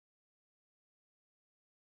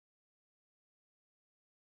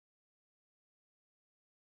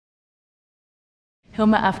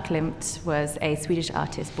Hilma af Klint was a Swedish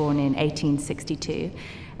artist born in 1862.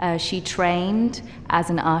 She trained as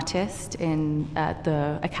an artist in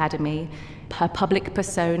the academy. Her public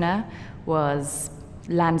persona was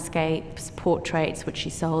landscapes, portraits, which she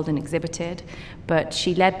sold and exhibited, but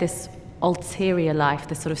she led this ulterior life,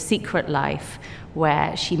 this sort of secret life,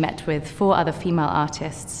 where she met with 4 other female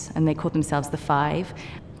artists, and they called themselves the Five.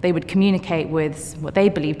 They would communicate with what they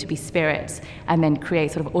believed to be spirits and then create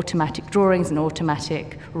sort of automatic drawings and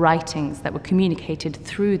automatic writings that were communicated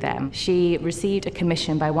through them. She received a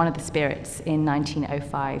commission by one of the spirits in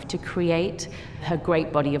 1905 to create her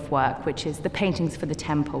great body of work, which is the paintings for the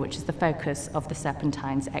temple, which is the focus of the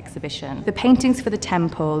Serpentine's exhibition. The paintings for the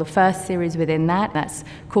temple, the first series within that's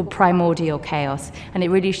called Primordial Chaos, and it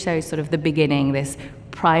really shows sort of the beginning, this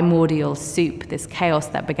primordial soup, this chaos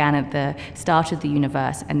that began at the start of the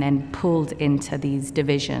universe and then pulled into these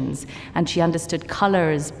divisions. And she understood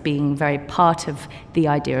color as being very part of the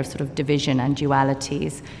idea of sort of division and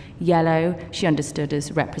dualities. Yellow she understood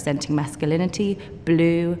as representing masculinity,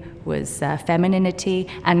 blue was femininity,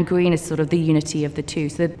 and green is sort of the unity of the two.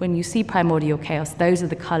 So that when you see Primordial Chaos, those are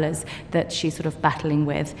the colors that she's sort of battling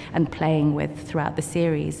with and playing with throughout the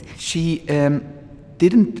series. She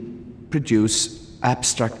didn't produce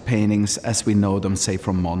abstract paintings as we know them, say,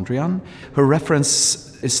 from Mondrian. Her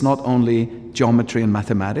reference is not only geometry and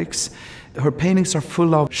mathematics. Her paintings are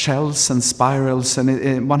full of shells and spirals,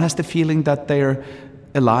 and one has the feeling that they're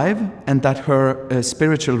alive and that her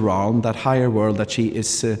spiritual realm, that higher world that she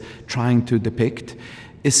is trying to depict,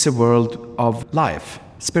 is a world of life,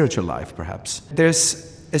 spiritual life perhaps.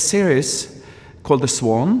 There's a series called The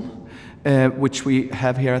Swan, which we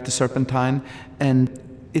have here at the Serpentine, and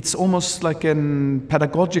it's almost like a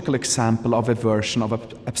pedagogical example of a version of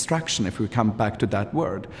abstraction, if we come back to that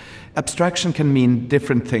word. Abstraction can mean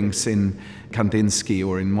different things in Kandinsky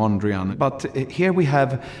or in Mondrian, but here we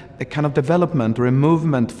have a kind of development or a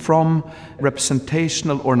movement from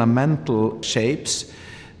representational ornamental shapes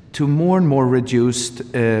to more and more reduced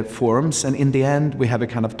forms, and in the end we have a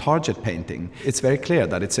kind of target painting. It's very clear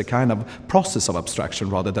that it's a kind of process of abstraction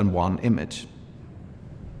rather than one image.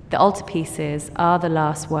 The altarpieces are the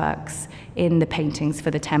last works in the paintings for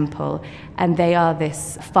the temple, and they are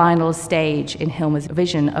this final stage in Hilma's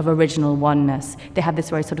vision of original oneness. They have this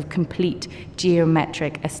very sort of complete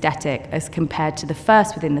geometric aesthetic as compared to the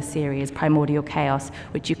first within the series, Primordial Chaos,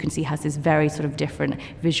 which you can see has this very sort of different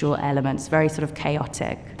visual elements, very sort of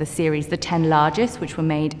chaotic. The series, the 10 largest, which were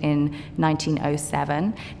made in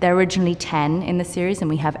 1907, there are originally 10 in the series, and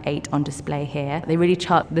we have 8 on display here. They really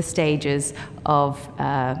chart the stages of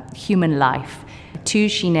human life. 2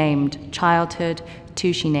 she named childhood,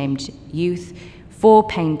 2 she named youth, 4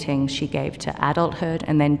 paintings she gave to adulthood,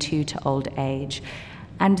 and then 2 to old age.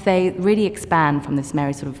 And they really expand from this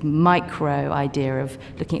very sort of micro idea of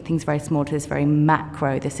looking at things very small to this very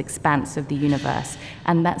macro, this expanse of the universe.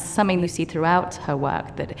 And that's something you see throughout her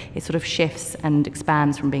work, that it sort of shifts and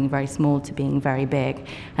expands from being very small to being very big.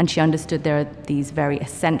 And she understood there are these very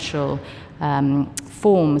essential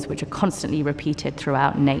forms which are constantly repeated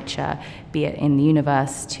throughout nature, be it in the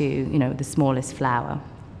universe to, you know, the smallest flower.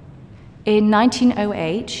 In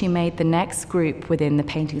 1908, she made the next group within the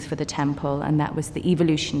paintings for the temple, and that was the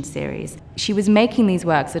Evolution series. She was making these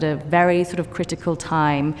works at a very sort of critical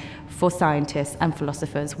time for scientists and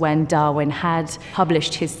philosophers when Darwin had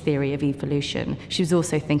published his theory of evolution. She was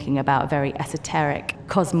also thinking about very esoteric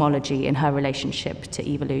cosmology in her relationship to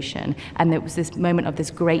evolution. And there was this moment of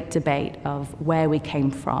this great debate of where we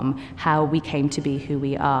came from, how we came to be who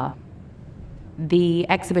we are. The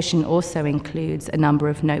exhibition also includes a number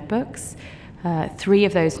of notebooks. 3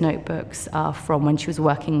 of those notebooks are from when she was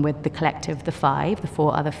working with the collective, the Five, the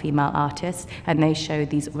 4 other female artists, and they show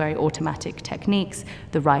these very automatic techniques,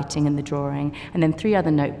 the writing and the drawing. And then 3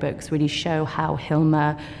 other notebooks really show how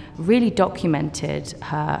Hilma really documented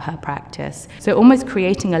her practice. So almost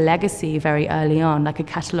creating a legacy very early on, like a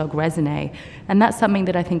catalogue raisonné. And that's something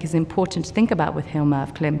that I think is important to think about with Hilma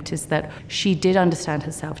af Klint, is that she did understand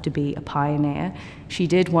herself to be a pioneer. She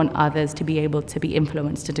did want others to be able to be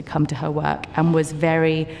influenced and to come to her work, and was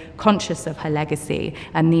very conscious of her legacy.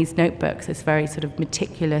 And these notebooks, this very sort of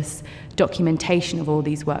meticulous documentation of all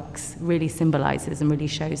these works, really symbolizes and really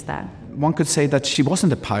shows that. one could say that she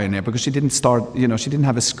wasn't a pioneer because she didn't start, she didn't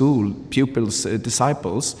have a school, pupils,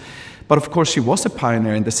 disciples. But of course, she was a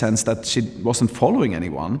pioneer in the sense that she wasn't following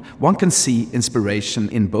anyone. One can see inspiration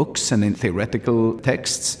in books and in theoretical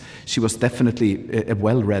texts. She was definitely a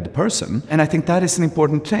well-read person. And I think that is an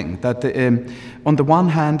important thing, that on the one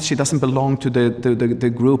hand, she doesn't belong to the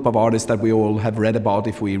group of artists that we all have read about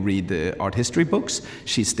if we read the art history books.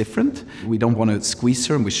 She's different. We don't want to squeeze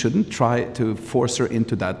her, and we shouldn't try to force her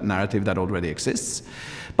into that narrative that already exists.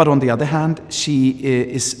 But on the other hand, she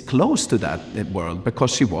is close to that world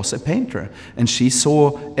because she was a painter. And she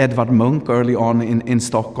saw Edvard Munch early on in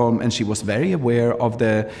Stockholm, and she was very aware of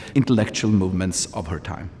the intellectual movements of her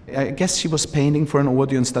time. I guess she was painting for an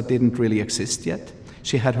audience that didn't really exist yet.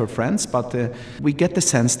 She had her friends, but we get the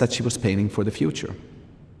sense that she was painting for the future.